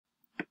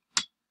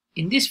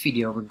In this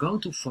video, we're going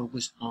to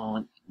focus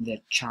on the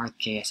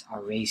Chart.js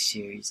array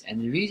series, and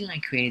the reason I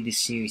created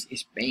this series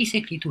is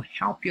basically to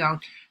help you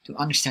out to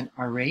understand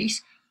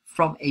arrays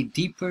from a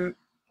deeper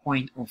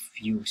point of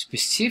view,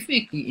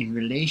 specifically in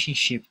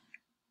relationship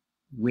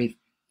with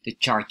the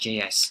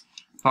Chart.js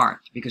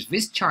part, because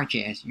with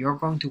Chart.js you're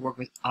going to work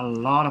with a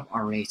lot of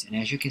arrays, and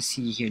as you can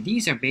see here,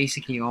 these are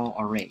basically all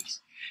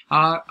arrays.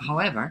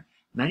 However,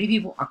 many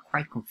people are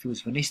quite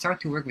confused when they start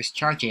to work with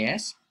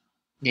Chart.js.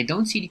 They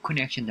don't see the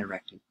connection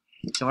directly.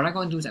 So what I'm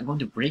going to do is I'm going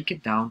to break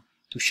it down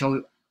to show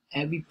you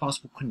every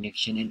possible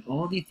connection and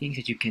all the things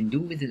that you can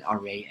do with an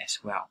array as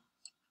well.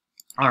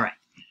 Alright,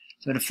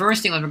 so the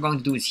first thing that we're going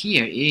to do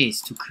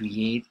is to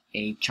create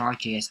a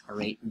Chart.js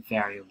array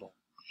variable.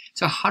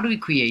 So how do we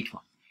create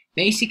one?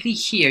 Basically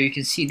here you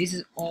can see this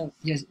is all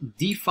just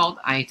default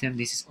item.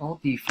 This is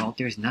all default.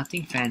 There's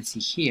nothing fancy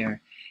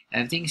here.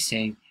 Everything's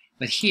same.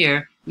 But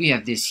here we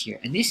have this here,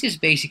 and this is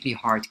basically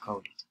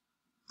hard-coded.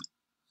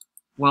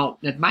 Well,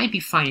 that might be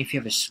fine if you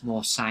have a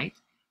small site,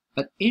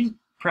 but in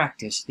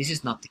practice, this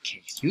is not the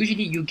case.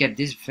 Usually you get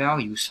these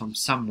values from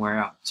somewhere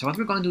else. So what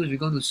we're going to do is we're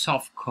going to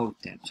soft code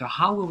them. So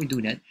how will we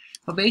do that?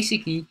 Well,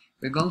 basically,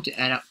 we're going to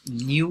add up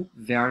new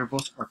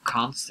variables or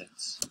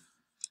constants.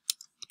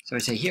 So I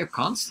say here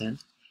constant,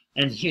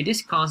 and here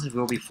this constant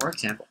will be, for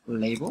example,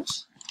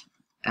 labels,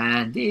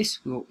 and this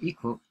will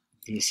equal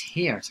this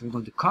here. So we're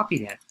going to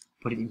copy that,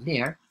 put it in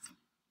there,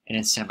 and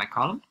then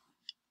semicolon.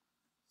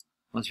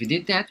 Once we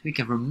did that, we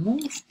can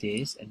remove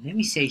this, and then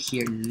we say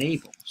here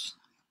labels.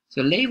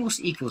 So labels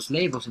equals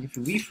labels, and if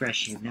we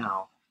refresh here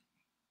now,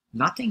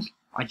 nothing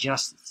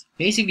adjusted.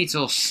 Basically, it's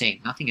all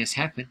same. Nothing has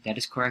happened. That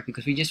is correct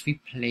because we just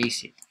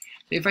replace it.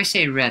 So if I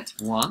say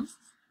red1,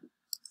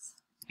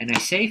 and I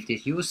save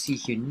this, you will see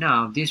here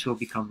now this will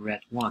become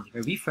red1. If I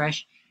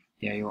refresh,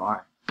 there you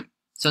are.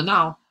 So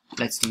now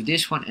let's do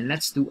this one, and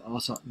let's do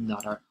also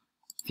another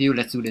view.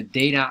 Let's do the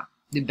data,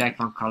 the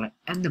background color,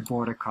 and the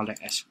border color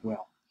as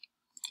well.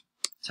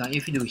 So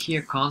if you do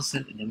here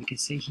constant, and then we can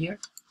say here,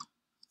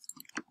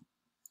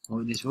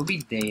 well, this will be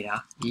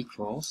data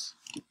equals,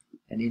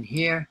 and in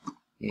here,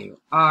 there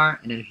you are,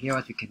 and then here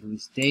what we can do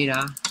is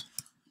data,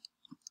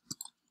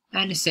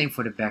 and the same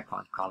for the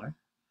background color.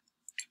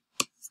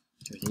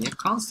 So here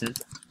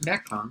constant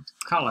background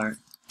color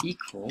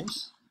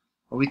equals,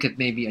 or we could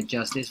maybe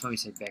adjust this when we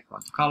say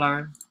background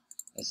color,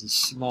 as in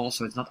small,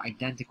 so it's not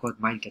identical,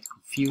 it might get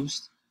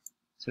confused.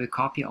 So we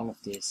copy all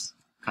of this,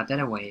 cut that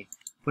away,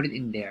 put it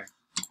in there,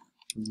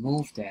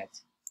 remove that,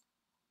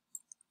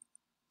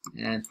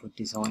 and put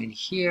this all in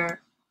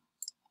here.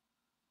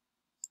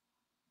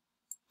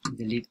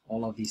 Delete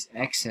all of these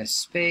excess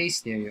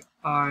space. There you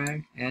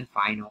are, and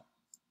final.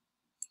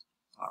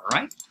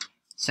 Alright,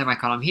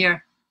 semicolon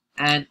here,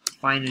 and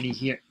finally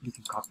here we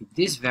can copy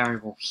this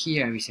variable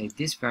here, and we say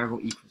this variable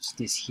equals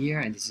this here,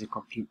 and this is a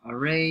complete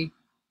array.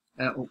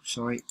 Oh,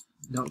 sorry,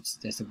 no,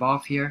 that's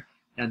above here.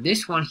 Now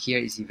this one here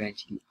is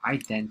eventually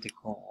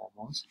identical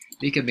almost.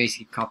 We can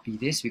basically copy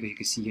this because you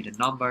can see here the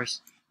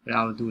numbers. What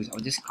I'll do is I'll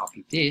just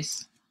copy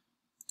this,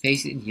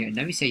 paste it in here, and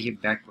then we say here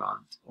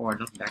background, or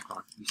not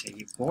background, we say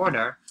here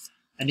border,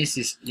 and this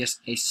is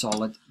just a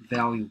solid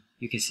value.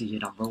 You can see here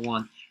number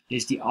 1.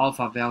 This is the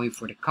alpha value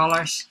for the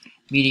colors,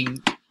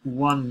 meaning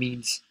 1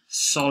 means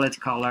solid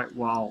color,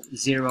 while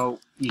 0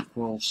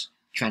 equals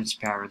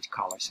transparent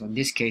color. So in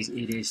this case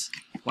it is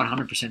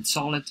 100%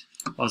 solid,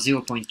 while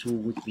 0.2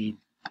 would mean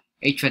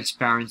a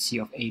transparency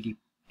of 80%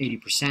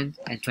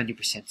 and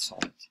 20%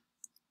 solid.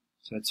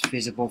 So it's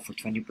visible for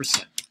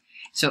 20%.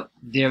 So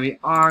there we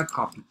are,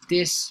 copy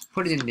this,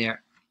 put it in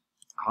there,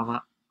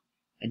 comma,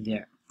 and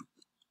there.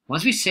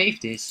 Once we save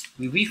this,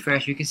 we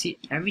refresh, you can see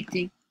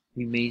everything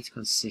remains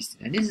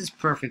consistent. And this is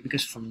perfect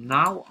because from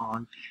now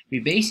on, we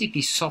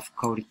basically soft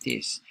coded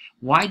this.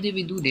 Why did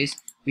we do this?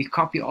 We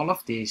copy all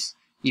of this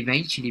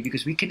eventually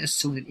because we can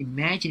assume that,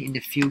 imagine in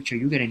the future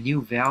you get a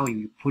new value,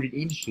 you put it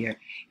in here,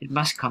 it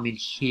must come in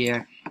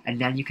here,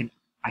 and then you can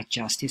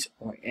adjust this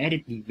or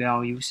edit the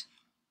values,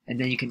 and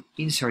then you can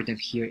insert them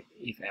here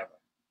if ever.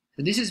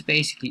 So this is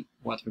basically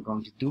what we're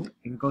going to do,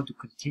 and we're going to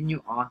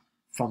continue on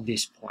from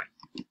this point.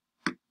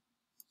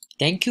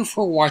 Thank you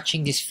for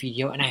watching this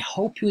video, and I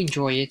hope you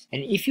enjoy it.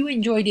 And if you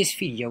enjoy this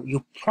video,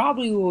 you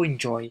probably will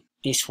enjoy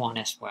this one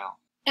as well.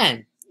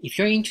 And if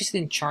you're interested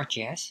in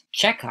Chart.js,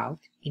 check out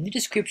in the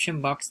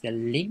description box the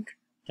link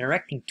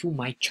directing to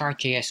my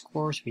Chart.js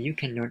course where you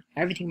can learn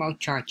everything about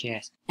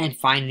Chart.js. And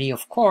finally,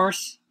 of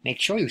course, make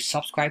sure you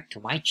subscribe to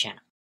my channel.